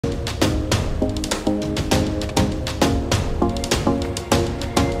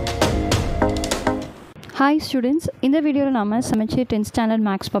Hi students, in the video நாம Samacheer 10th standard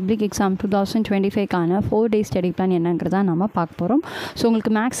max public exam 2025 கான 4 day study plan என்னங்கறத நாம பார்க்க போறோம். சோ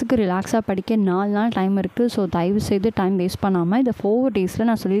உங்களுக்கு மேக்ஸ்க்கு ரிலாக்ஸா படிக்க 4 நாள் டைம் இருக்கு. சோ தயவு செய்து டைம் வேஸ்ட் பண்ணாம இந்த 4 டேஸ்ல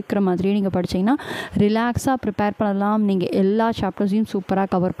நான் சொல்லியிருக்கிற மாதிரி நீங்க படிச்சீங்கன்னா ரிலாக்ஸா ப்ரிப்பேர் பண்ணலாம். நீங்க எல்லா சாப்டர்ஸையும் சூப்பரா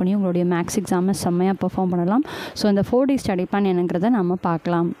கவர் பண்ணி உங்களுடைய மேக்ஸ் எக்ஸாமை செம்மையா பெர்ஃபார்ம் பண்ணலாம். சோ இந்த 4 day study plan என்னங்கறத நாம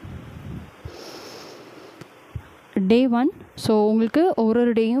பார்க்கலாம். Day 1 ஸோ உங்களுக்கு ஒரு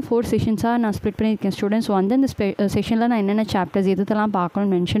டேயும் 4 செஷன்ஸாக நான் ஸ்ப்ளிட் பண்ணியிருக்கேன் ஸ்டூடெண்ட்ஸ். ஸோ அந்தந்த செஷனில் நான் என்னென்ன சாப்டர்ஸ் எதுலாம்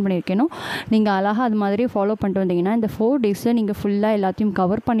பார்க்கணும்னு மென்ஷன் பண்ணியிருக்கேனோ நீங்கள் அழகாக அது மாதிரியே ஃபாலோ பண்ணிட்டு வந்தீங்கன்னா இந்த 4 டேஸில் நீங்கள் ஃபுல்லாக எல்லாத்தையும்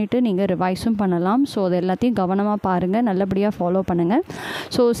கவர் பண்ணிவிட்டு நீங்கள் ரிவைஸும் பண்ணலாம். ஸோ அது எல்லாத்தையும் கவனமாக பாருங்கள், நல்லபடியாக ஃபாலோ பண்ணுங்கள்.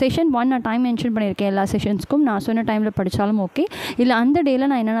 ஸோ செஷன் 1 நான் டைம் மென்ஷன் பண்ணியிருக்கேன். எல்லா செஷன்ஸ்க்கும் நான் சொன்ன டைமில் படித்தாலும் ஓகே, இல்லை அந்த டேயில்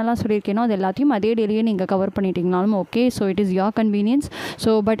நான் என்னென்னலாம் சொல்லியிருக்கேனோ அது எல்லாத்தையும் அதே டேலேயே நீங்கள் cover பண்ணிட்டீங்கனாலும் okay. So it is your convenience.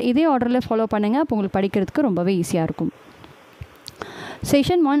 So but இதே ஆர்டரில் ஃபாலோ பண்ணுங்கள், அப்போ உங்களுக்கு படிக்கிறதுக்கு ரொம்பவே ஈஸியாக இருக்கும்.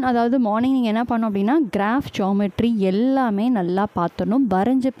 செஷன் 1 அதாவது மார்னிங் நீங்கள் என்ன பண்ணணும் அப்படின்னா கிராஃப் ஜியோமெட்ரி எல்லாமே நல்லா பார்த்துடணும்,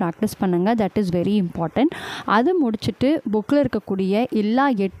 வரைஞ்சி ப்ராக்டிஸ் பண்ணுங்கள். That is very important. அது முடிச்சுட்டு புக்கில் இருக்கக்கூடிய எல்லா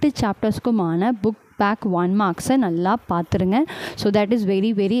 8 சாப்டர்ஸ்க்குமான புக் பேக் 1 மார்க்ஸை நல்லா பார்த்துருங்க. So that is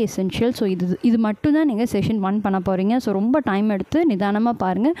very very essential. So இது மட்டும் தான் நீங்கள் செஷன் 1 பண்ண போகிறீங்க. ஸோ ரொம்ப டைம் எடுத்து நிதானமாக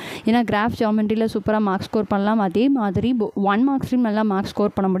பாருங்கள். ஏன்னா கிராஃப் ஜியோமெட்ரியில் சூப்பராக மார்க்ஸ் ஸ்கோர் பண்ணலாம், அதே மாதிரி 1 மார்க்ஸ்லையும் நல்லா மார்க்ஸ்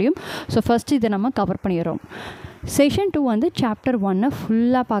ஸ்கோர் பண்ண முடியும். ஸோ ஃபஸ்ட்டு இதை நம்ம கவர் பண்ணிடுறோம். செஷன் 2 வந்து சாப்டர் 1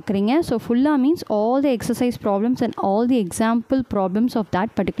 ஃபுல்லாக பார்க்குறீங்க. ஸோ ஃபுல்லாக means all the exercise problems and all the example problems of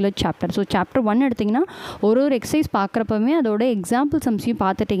that particular chapter. So chapter 1 எடுத்திங்கன்னா ஒரு எக்ஸசைஸ் பார்க்குறப்பவே அதோட எக்ஸாம்பிள் சம்ஸையும்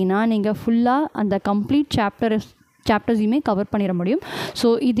பார்த்துட்டிங்கன்னா நீங்கள் ஃபுல்லாக அந்த கம்ப்ளீட் சாப்டர்ஸையுமே கவர் பண்ணிட முடியும். ஸோ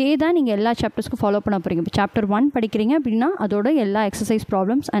இதே தான் நீங்கள் எல்லா சாப்டர்ஸ்க்கும் ஃபாலோ பண்ண போகிறீங்க. இப்போ சாப்டர் 1 படிக்கிறீங்க அப்படின்னா அதோட எல்லா exercise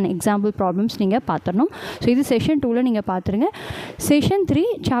problems and example problems நீங்கள் பார்த்துடணும். ஸோ இது செஷன் 2ல் நீங்கள் பார்த்துருங்க. செஷன் 3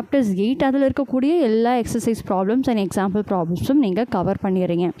 சாப்டர்ஸ் 8 அதில் இருக்கக்கூடிய எல்லா எக்ஸசைஸ் ப்ராப்ளம்ஸ் அண்ட் எக்ஸாம்பிள் ப்ராப்ளம்ஸும் நீங்கள் கவர்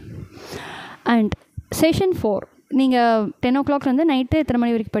பண்ணிடுறீங்க. அண்ட் செஷன் 4 நீங்கள் 10 o'clockலேருந்து நைட்டு எத்தனை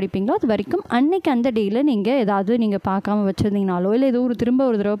மணி வரைக்கும் படிப்பீங்களோ அது வரைக்கும் அன்றைக்கி அந்த டேயில் நீங்கள் ஏதாவது நீங்கள் பார்க்காம வச்சுருந்தீங்கனாலோ இல்லை ஏதோ திரும்ப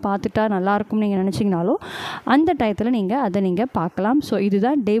ஒரு தடவை பார்த்துட்டா நல்லாயிருக்கும்னு நீங்கள் நினச்சிங்கனாலோ அந்த டயத்தில் நீங்கள் அதை நீங்கள் பார்க்கலாம். ஸோ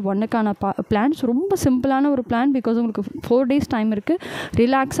இதுதான் டே 1க்கான பிளான்ஸ். ரொம்ப சிம்பிளான ஒரு பிளான். பிகாஸ் உங்களுக்கு 4 days டைம் இருக்குது.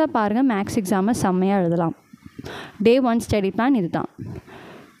 ரிலாக்ஸாக பாருங்கள், மேக்ஸ் எக்ஸாமை செம்மையாக எழுதலாம். டே 1 ஸ்டடி பிளான் இது தான்.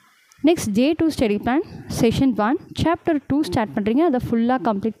 Next day 2 study plan. Session 1 chapter 2 start பண்ணுறீங்க, அதை ஃபுல்லாக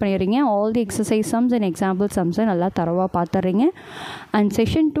கம்ப்ளீட் பண்ணிடுறீங்க. All the exercise sums and example சம்ஸை நல்லா தரவாக பார்த்துட்றீங்க. அண்ட்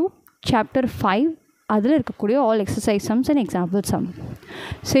செஷன் 2 சாப்டர் 5 அதில் இருக்கக்கூடிய all exercise sums and example some.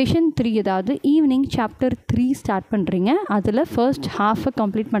 Session 3 அதாவது ஈவினிங் சாப்டர் 3 ஸ்டார்ட் பண்ணுறீங்க. அதில் ஃபர்ஸ்ட் ஹாஃபை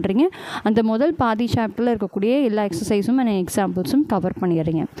கம்ப்ளீட் பண்ணுறீங்க. அந்த முதல் பாதி சாப்டரில் இருக்கக்கூடிய எல்லா எக்ஸசைஸும் அண்ட் எக்ஸாம்பிள்ஸும் கவர்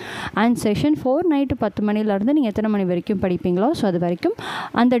பண்ணிடுறீங்க. அண்ட் செஷன் 4 நைட்டு 10 மணிலேருந்து நீங்கள் எத்தனை மணி வரைக்கும் படிப்பீங்களோ ஸோ அது வரைக்கும்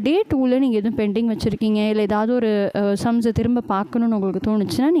அந்த டே 2ல் நீங்கள் எதுவும் பெண்டிங் வச்சுருக்கீங்க இல்லை ஏதாவது ஒரு சம்ஸை திரும்ப பார்க்கணுன்னு உங்களுக்கு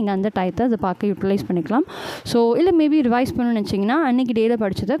தோணுச்சுன்னா நீங்கள் அந்த டயத்தை அதை பார்க்க யூட்டிலைஸ் பண்ணிக்கலாம். ஸோ இல்லை மேபி ரிவைஸ் பண்ணணும்னு நினச்சிங்கன்னா அன்றைக்கி டேயில்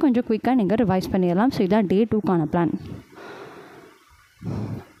படித்ததை கொஞ்சம் குயிக்காக நீங்கள் ரிவைஸ் பண்ணிடலாம். ஸோ இதான் டே 2க்கான பிளான்.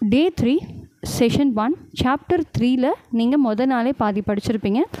 டே 3 செஷன் 1 சாப்டர் 3ல் நீங்கள் நாளே பாதி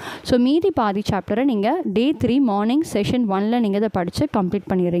படிச்சிருப்பீங்க. ஸோ மீதி பாதி சாப்டரை நீங்கள் டே 3 மார்னிங் செஷன் 1ல் நீங்கள் இதை படித்து கம்ப்ளீட்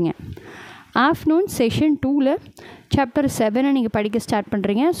பண்ணிடுறீங்க. ஆஃப்டர்நூன் செஷன் 2ல் சாப்டர் 7 நீங்கள் படிக்க ஸ்டார்ட்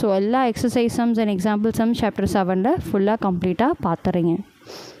பண்ணுறீங்க. ஸோ எல்லா exercise sums and example sums chapter 7ல் ஃபுல்லாக கம்ப்ளீட்டாக பார்த்துறீங்க.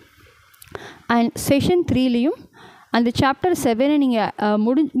 அண்ட் செஷன் 3லேயும் அந்த சாப்டர் 7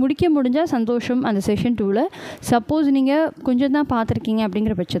 நீங்கள் முடிக்க முடிஞ்சால் சந்தோஷம். அந்த செஷன் 2ல் சப்போஸ் நீங்கள் கொஞ்சம் தான் பார்த்துருக்கீங்க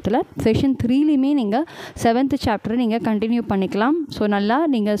அப்படிங்கிற பட்சத்தில் செஷன் 3லேயுமே நீங்கள் 7th சாப்டரை நீங்கள் கண்டினியூ பண்ணிக்கலாம். ஸோ நல்லா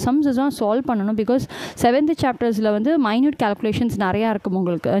நீங்கள் சம்ஸஸாக சால்வ் பண்ணணும். பிகாஸ் 7th சாப்டர்ஸில் வந்து மைன்யூட் கேல்குலேஷன்ஸ் நிறையா இருக்கும்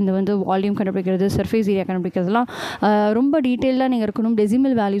உங்களுக்கு. இந்த வால்யூம் கண்டுபிடிக்கிறது, சர்ஃபேஸ் ஏரியா கண்டுபிடிக்கிறதுலாம் ரொம்ப டீட்டெயிலாக நீங்கள் இருக்கணும்.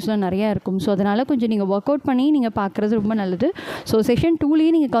 டெசிமல் வேல்யூஸ்லாம் நிறையா இருக்கும். ஸோ அதனால் கொஞ்சம் நீங்கள் ஒர்க் அவுட் பண்ணி நீங்கள் பார்க்குறது ரொம்ப நல்லது. ஸோ செஷன்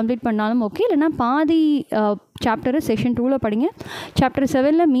 2லேயே நீங்கள் கம்ப்ளீட் பண்ணாலும் ஓகே, இல்லைனா பாதி சாப்டரை செஷன் 2ல் படிங்க. சாப்டர்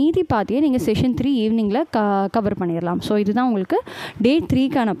 7ல் மீதி பாதியை நீங்கள் செஷன் 3 ஈவினிங்கில் கவர் பண்ணிடலாம். ஸோ இதுதான் உங்களுக்கு டே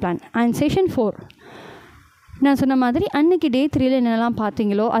 3க்கான பிளான். அண்ட் செஷன் 4 நான் சொன்ன மாதிரி அன்றைக்கி டே 3ல் என்னெல்லாம்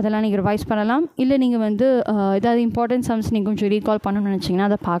பார்த்தீங்களோ அதெல்லாம் நீங்கள் ரிவைஸ் பண்ணலாம். இல்லை நீங்கள் ஏதாவது இம்பார்ட்டன்ட் சம்ஸ் நீங்கள் கொஞ்சம் ரீகால் பண்ணணும்னு நினச்சிங்கன்னா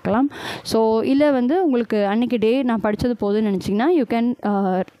அதை பார்க்கலாம். ஸோ இல்லை உங்களுக்கு அன்றைக்கி டே நான் படித்தது போதுன்னு நினச்சிங்கன்னா you can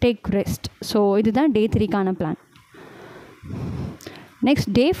take rest. So இதுதான் டே 3க்கான plan.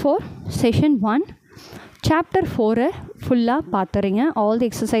 Next day 4 session 1 chapter 4 ஃபுல்லாக பார்த்துறீங்க all the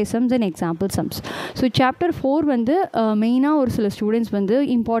exercise sums and example sums. So chapter 4 வந்து மெயினாக ஒரு சில ஸ்டூடெண்ட்ஸ் வந்து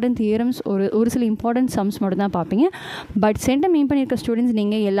இம்பார்ட்டன்ட் தியரம்ஸ் ஒரு சில இம்பார்ட்டன்ட் சம்ஸ் மட்டும் தான் பார்ப்பீங்க. பட் சென்டர் மெயின் பண்ணியிருக்க ஸ்டூடெண்ட்ஸ்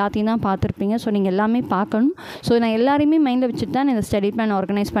நீங்கள் எல்லாத்தையும் தான் பார்த்துருப்பீங்க. ஸோ நீங்கள் எல்லாமே பார்க்கணும். ஸோ நான் எல்லாருமே மைண்டில் வச்சுட்டு தான் இந்த ஸ்டடி பிளான்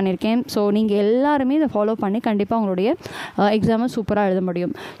ஆர்கனைஸ் பண்ணியிருக்கேன். ஸோ நீங்கள் எல்லாருமே இதை ஃபாலோ பண்ணி கண்டிப்பாக உங்களுடைய எக்ஸாமை சூப்பராக எழுத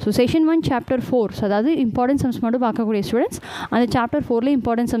முடியும். ஸோ செஷன் 1 சாப்டர் 4, ஸோ அதாவது இம்பார்ட்டன்ட் சம்ஸ் மட்டும் பார்க்கக்கூடிய ஸ்டூடெண்ட்ஸ் அந்த சாப்டர் 4ல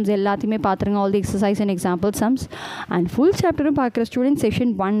இம்பார்ட்டன்ட் சம்ஸ் எல்லாத்தையுமே பார்த்துருங்க all the exercise and example sums. And full சாப்டரும் பார்க்குற ஸ்டூடெண்ட்ஸ்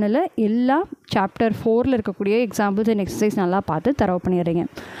செஷன் 1ல் எல்லா சாப்டர் 4ல் இருக்கக்கூடிய எக்ஸாம்பிள்ஸ் அண்ட் எக்ஸசைஸ் நல்லா பார்த்து தரவு பண்ணிடுறீங்க.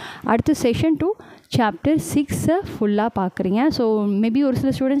 அடுத்து செஷன் 2 சாப்டர் 6 ஃபுல்லாக பார்க்குறீங்க. ஸோ மேபி ஒரு சில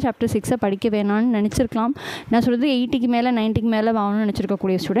ஸ்டூடெண்ட்ஸ் சாப்டர் 6 படிக்க வேணான்னு நினச்சிருக்கலாம். நான் சொல்கிறது 80க்கு மேலே 90க்கு மேலே வாங்கணும்னு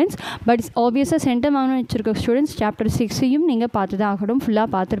நினச்சிருக்கக்கூடிய ஸ்டூடெண்ட்ஸ். பட் ஆப்வியஸாக சென்டர் வாங்கணும்னு நினச்சிருக்க ஸ்டூடெண்ட்ஸ் சாப்டர் 6ஐயும் நீங்கள் பார்த்து தான் ஆகணும், ஃபுல்லாக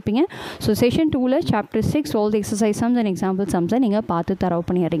பார்த்துருப்பீங்க. ஸோ செஷன் 2ல் chapter 6 all the exercise sums and example சம்ஸை நீங்கள் பார்த்து தரவு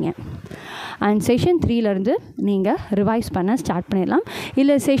பண்ணிடுறீங்க. அண்ட் செஷன் 3லேருந்து நீங்கள் ரிவைஸ் பண்ண ஸ்டார்ட் பண்ணிடலாம்.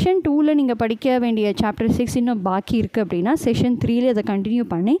 இல்லை செஷன் 2ல் நீங்கள் படிக்க வேண்டிய சாப்டர் 6 இன்னும் பாக்கி இருக்குது அப்படின்னா செஷன் 3ல அதை கண்டினியூ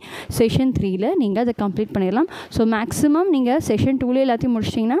பண்ணி செஷன் 3ல நீங்கள் அதை கம்ப்ளீட் பண்ணிடலாம். ஸோ மேக்ஸிமம் நீங்கள் செஷன் 2ல எல்லாத்தையும்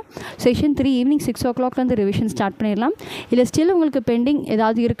முடிச்சிட்டிங்கன்னா செஷன் 3 ஈவினிங் 6 o'clockலேருந்து ரிவிஷன் ஸ்டார்ட் பண்ணிடலாம். இல்லை ஸ்டில் உங்களுக்கு பெண்டிங்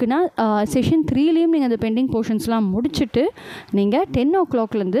ஏதாவது இருக்குன்னா செஷன் 3லேயும் நீங்கள் அந்த பெண்டிங் போர்ஷன்ஸ்லாம் முடிச்சுட்டு நீங்கள் 10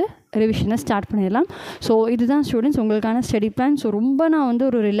 o'clockலேருந்து ரிவிஷனை ஸ்டார்ட் பண்ணிடலாம். ஸோ இதுதான் ஸ்டூடெண்ட்ஸ் உங்களுக்கான ஸ்டடி பிளான். ஸோ ரொம்ப நான் வந்து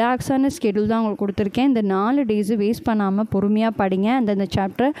ஒரு ரிலாக்ஸான ஸ்கெடியூல் தான் உங்களுக்கு கொடுத்துருக்கேன். இந்த 4 டேஸு வேஸ்ட் பண்ணாமல் பொறுமையாக படிங்க. அந்த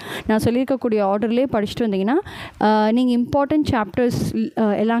சாப்டரை நான் சொல்லியிருக்கக்கூடிய ஆர்டர்லேயே படிச்சுட்டு வந்தீங்கன்னா நீங்கள் இம்பார்ட்டன்ட் சாப்டர்ஸ்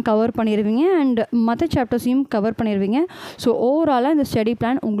எல்லாம் கவர் பண்ணிடுவீங்க அண்ட் மற்ற சாப்டர்ஸையும் கவர் பண்ணிடுவீங்க. ஸோ ஓவராலாக இந்த ஸ்டடி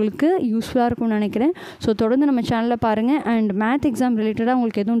பிளான் உங்களுக்கு யூஸ்ஃபுல்லாக இருக்கும்னு நினைக்கிறேன். ஸோ தொடர்ந்து நம்ம சேனலில் பாருங்கள். அண்ட் மேத் எக்ஸாம் ரிலேட்டடாக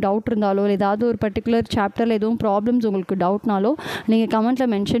உங்களுக்கு எதுவும் டவுட் இருந்தாலோ இல்லை ஏதாவது ஒரு பர்டிகுலர் சாப்டரில் எதுவும் ப்ராப்ளம்ஸ் உங்களுக்கு டவுட்னாலோ நீங்கள்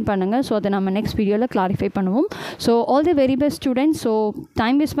கமெண்ட்டில் மென்ஷன் பண்ணுங்கள். ஸோ அதை நம்ம நெக்ஸ்ட் வீடியோவில் கிளாரிஃபை பண்ணுவோம். So all the very best students. So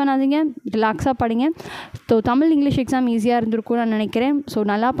time waste பண்ணாதீங்க, ரிலாக்ஸாக படிங்க. ஸோ தமிழ் இங்கிலீஷ் எக்ஸாம் ஈஸியாக இருந்திருக்கும்னு நான் நினைக்கிறேன். ஸோ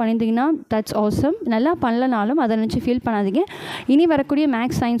நல்லா பண்ணியிருந்தீங்கன்னா தட்ஸ் ஆசம். நல்லா பண்ணலனாலும் அதை நினச்சி ஃபீல் பண்ணாதீங்க. இனி வரக்கூடிய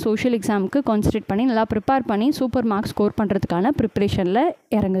மேக்ஸ், சயின்ஸ், சோஷியல் எக்ஸாமுக்கு கான்சன்ட்ரேட் பண்ணி நல்லா ப்ரிப்பேர் பண்ணி சூப்பர் மார்க்ஸ் ஸ்கோர் பண்ணுறதுக்கான ப்ரிப்ரேஷனில்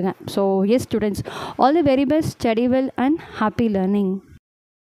இறங்குங்க. So S students, all the very best, study well and happy learning.